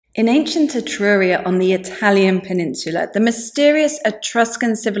In ancient Etruria on the Italian peninsula, the mysterious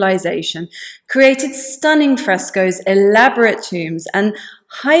Etruscan civilization created stunning frescoes, elaborate tombs, and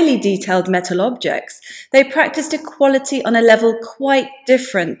highly detailed metal objects. They practiced equality on a level quite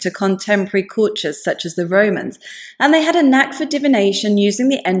different to contemporary cultures such as the Romans, and they had a knack for divination using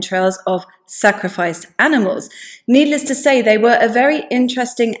the entrails of sacrificed animals. Needless to say, they were a very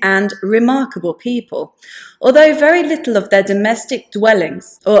interesting and remarkable people. Although very little of their domestic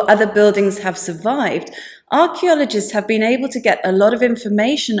dwellings or other buildings have survived, archaeologists have been able to get a lot of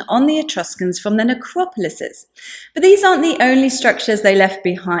information on the Etruscans from their necropolises. But these aren't the only structures they left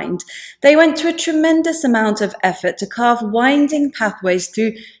behind. They went to a tremendous amount of effort to carve winding pathways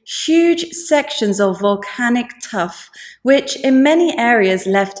through huge sections of volcanic tuff, which in many areas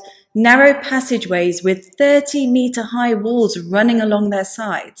left narrow passageways with 30-meter-high walls running along their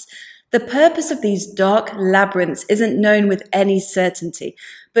sides. The purpose of these dark labyrinths isn't known with any certainty,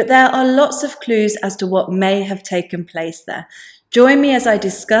 but there are lots of clues as to what may have taken place there. Join me as I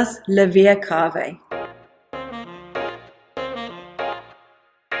discuss La Via Cave.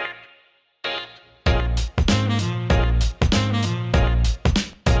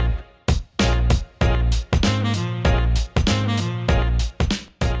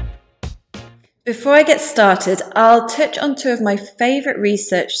 Before I get started, I'll touch on two of my favorite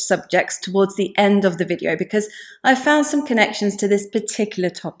research subjects towards the end of the video because I found some connections to this particular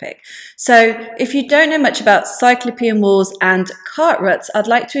topic. So if you don't know much about cyclopean walls and cart ruts, I'd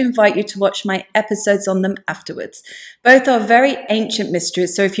like to invite you to watch my episodes on them afterwards. Both are very ancient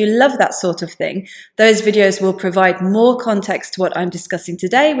mysteries, so if you love that sort of thing, those videos will provide more context to what I'm discussing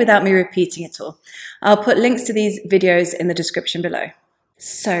today without me repeating it all. I'll put links to these videos in the description below.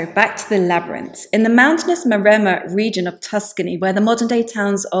 So back to the labyrinths. In the mountainous Maremma region of Tuscany, where the modern-day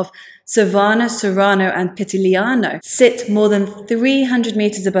towns of Savana, Sorano and Pitigliano sit more than 300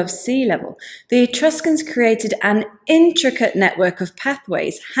 meters above sea level, the Etruscans created an intricate network of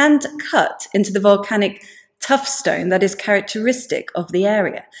pathways hand-cut into the volcanic tuff stone that is characteristic of the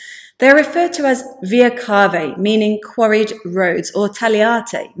area. They are referred to as Via Cave, meaning quarried roads, or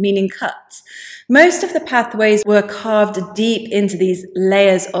tagliate, meaning cuts. Most of the pathways were carved deep into these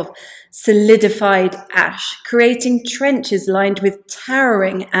layers of solidified ash, creating trenches lined with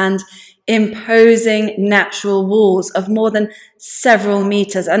towering and imposing natural walls of more than several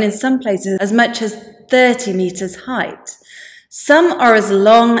meters, and in some places as much as 30 meters height. Some are as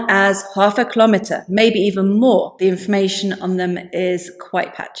long as half a kilometer, maybe even more. The information on them is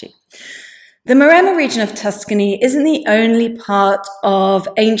quite patchy. The Maremma region of Tuscany isn't the only part of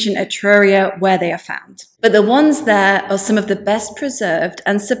ancient Etruria where they are found, but the ones there are some of the best preserved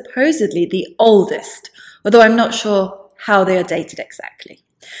and supposedly the oldest, although I'm not sure how they are dated exactly.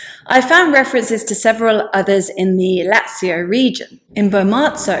 I found references to several others in the Lazio region. In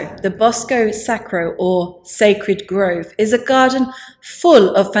Bermazzo, the Bosco Sacro, or Sacred Grove, is a garden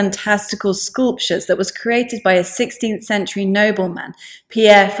full of fantastical sculptures that was created by a 16th century nobleman,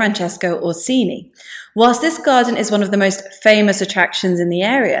 Pier Francesco Orsini. Whilst this garden is one of the most famous attractions in the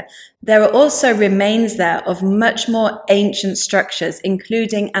area, there are also remains there of much more ancient structures,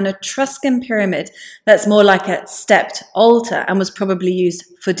 including an Etruscan pyramid that's more like a stepped altar and was probably used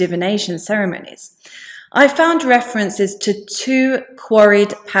for divination ceremonies. I found references to two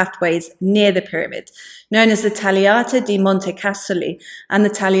quarried pathways near the pyramid, known as the Tagliate di Montecassoli and the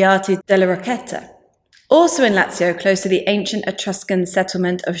Tagliate della Rocchetta. Also in Lazio, close to the ancient Etruscan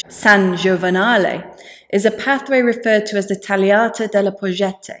settlement of San Giovanale, is a pathway referred to as the Tagliate della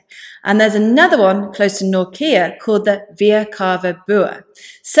Poggette, and there's another one close to Norcia called the Via Cave Bua.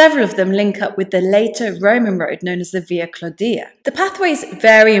 Several of them link up with the later Roman road known as the Via Claudia. The pathways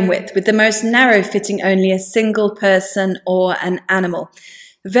vary in width, with the most narrow fitting only a single person or an animal.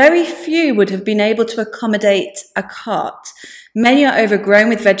 Very few would have been able to accommodate a cart. Many are overgrown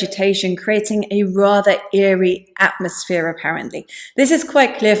with vegetation, creating a rather eerie atmosphere apparently. This is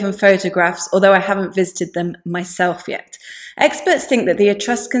quite clear from photographs, although I haven't visited them myself yet. Experts think that the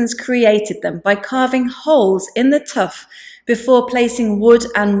Etruscans created them by carving holes in the tuff before placing wood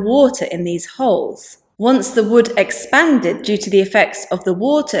and water in these holes. Once the wood expanded due to the effects of the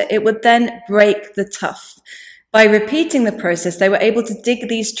water, it would then break the tuff. By repeating the process, they were able to dig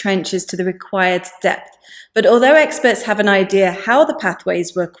these trenches to the required depth. But although experts have an idea how the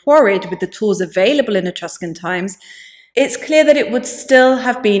pathways were quarried with the tools available in Etruscan times, it's clear that it would still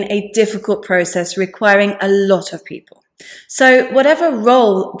have been a difficult process requiring a lot of people. So whatever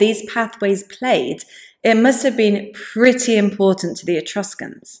role these pathways played, it must have been pretty important to the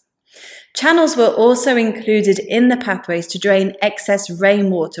Etruscans. Channels were also included in the pathways to drain excess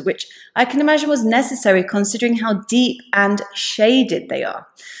rainwater, which I can imagine was necessary considering how deep and shaded they are.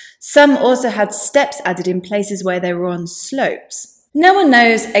 Some also had steps added in places where they were on slopes. No one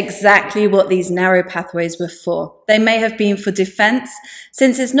knows exactly what these narrow pathways were for. They may have been for defense.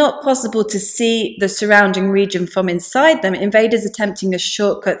 Since it's not possible to see the surrounding region from inside them, invaders attempting a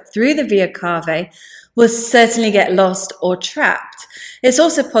shortcut through the Via Cave will certainly get lost or trapped. It's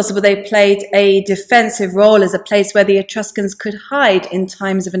also possible they played a defensive role as a place where the Etruscans could hide in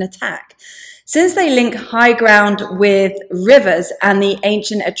times of an attack. Since they link high ground with rivers and the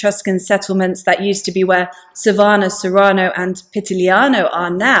ancient Etruscan settlements that used to be where Savana, Serrano and Pitigliano are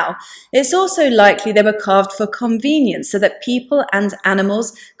now, it's also likely they were carved for convenience so that people and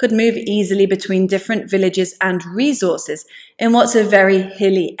animals could move easily between different villages and resources in what's a very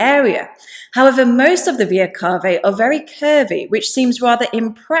hilly area. However, most of the Via Cave are very curvy, which seems rather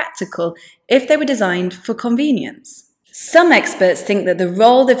impractical if they were designed for convenience. Some experts think that the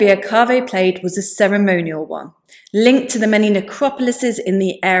role the Via Cave played was a ceremonial one, linked to the many necropolises in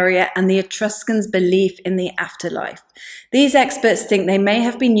the area and the Etruscans' belief in the afterlife. These experts think they may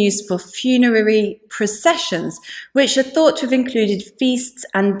have been used for funerary processions, which are thought to have included feasts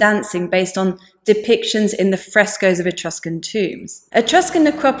and dancing based on depictions in the frescoes of Etruscan tombs. Etruscan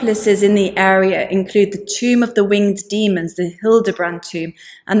necropolises in the area include the Tomb of the Winged Demons, the Hildebrand tomb,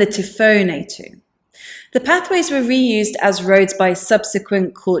 and the Tifone tomb. The pathways were reused as roads by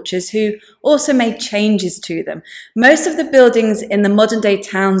subsequent cultures who also made changes to them. Most of the buildings in the modern-day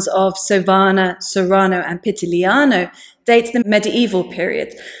towns of Savana, Serrano and Pitigliano date to the medieval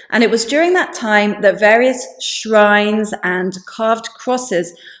period, and it was during that time that various shrines and carved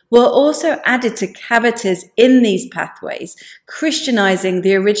crosses were also added to cavities in these pathways, Christianizing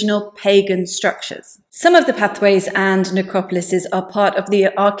the original pagan structures. Some of the pathways and necropolises are part of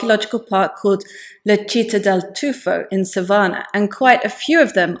the archaeological park called La Città del Tuffo in Savana, and quite a few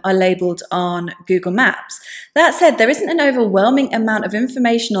of them are labelled on Google Maps. That said, there isn't an overwhelming amount of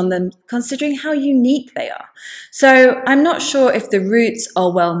information on them considering how unique they are. So I'm not sure if the routes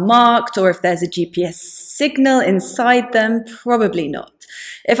are well marked or if there's a GPS signal inside them. Probably not.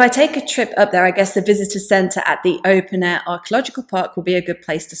 If I take a trip up there, I guess the visitor centre at the open air archaeological park will be a good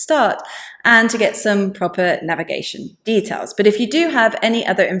place to start and to get some proper navigation details. But if you do have any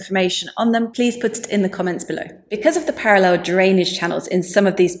other information on them, please put it in the comments below. Because of the parallel drainage channels in some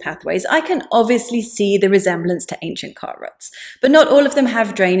of these pathways, I can obviously see the resemblance to ancient cart ruts. But not all of them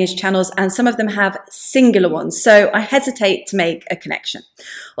have drainage channels and some of them have singular ones, so I hesitate to make a connection.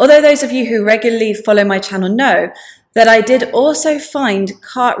 Although those of you who regularly follow my channel know that I did also find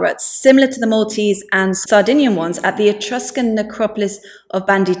cart ruts similar to the Maltese and Sardinian ones at the Etruscan necropolis of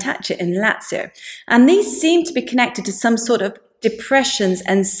Banditaccia in Lazio. And these seem to be connected to some sort of depressions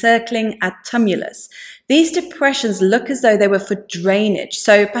encircling a tumulus. These depressions look as though they were for drainage,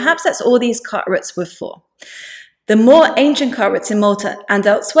 so perhaps that's all these cart ruts were for. The more ancient cart ruts in Malta and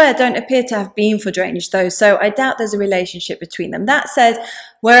elsewhere don't appear to have been for drainage though, so I doubt there's a relationship between them. That said,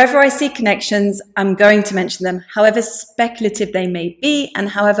 wherever I see connections, I'm going to mention them, however speculative they may be and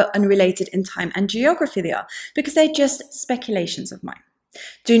however unrelated in time and geography they are, because they're just speculations of mine.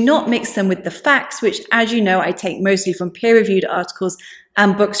 Do not mix them with the facts, which, as you know, I take mostly from peer-reviewed articles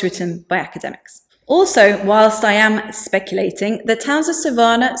and books written by academics. Also, whilst I am speculating, the towns of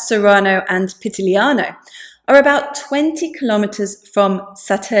Savana, Serrano and Pitigliano are about 20 kilometers from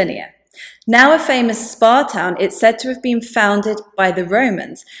Saturnia. Now a famous spa town, it's said to have been founded by the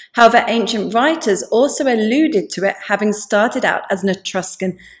Romans. However, ancient writers also alluded to it having started out as an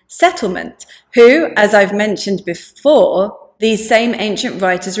Etruscan settlement, who, as I've mentioned before, these same ancient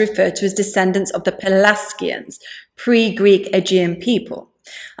writers refer to as descendants of the Pelasgians, pre-Greek Aegean people.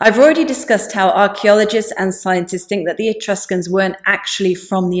 I've already discussed how archaeologists and scientists think that the Etruscans weren't actually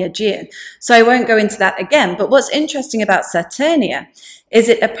from the Aegean, so I won't go into that again. But what's interesting about Saturnia is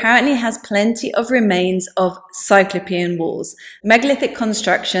it apparently has plenty of remains of Cyclopean walls, megalithic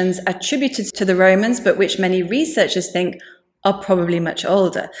constructions attributed to the Romans, but which many researchers think are probably much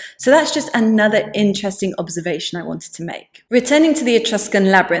older. So that's just another interesting observation I wanted to make. Returning to the Etruscan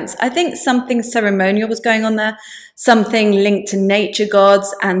labyrinths, I think something ceremonial was going on there, something linked to nature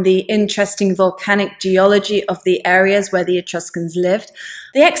gods and the interesting volcanic geology of the areas where the Etruscans lived.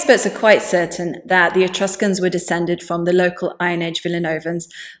 The experts are quite certain that the Etruscans were descended from the local Iron Age Villanovans,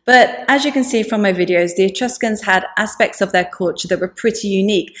 but as you can see from my videos, the Etruscans had aspects of their culture that were pretty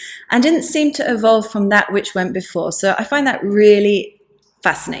unique and didn't seem to evolve from that which went before. So I find that really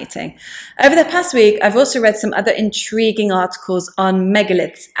fascinating. Over the past week, I've also read some other intriguing articles on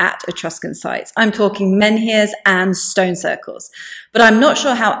megaliths at Etruscan sites. I'm talking menhirs and stone circles, but I'm not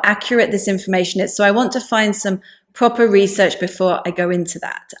sure how accurate this information is, so I want to find some proper research before I go into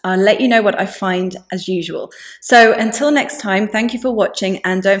that. I'll let you know what I find as usual. So until next time, thank you for watching,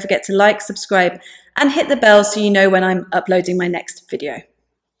 and don't forget to like, subscribe, and hit the bell so you know when I'm uploading my next video.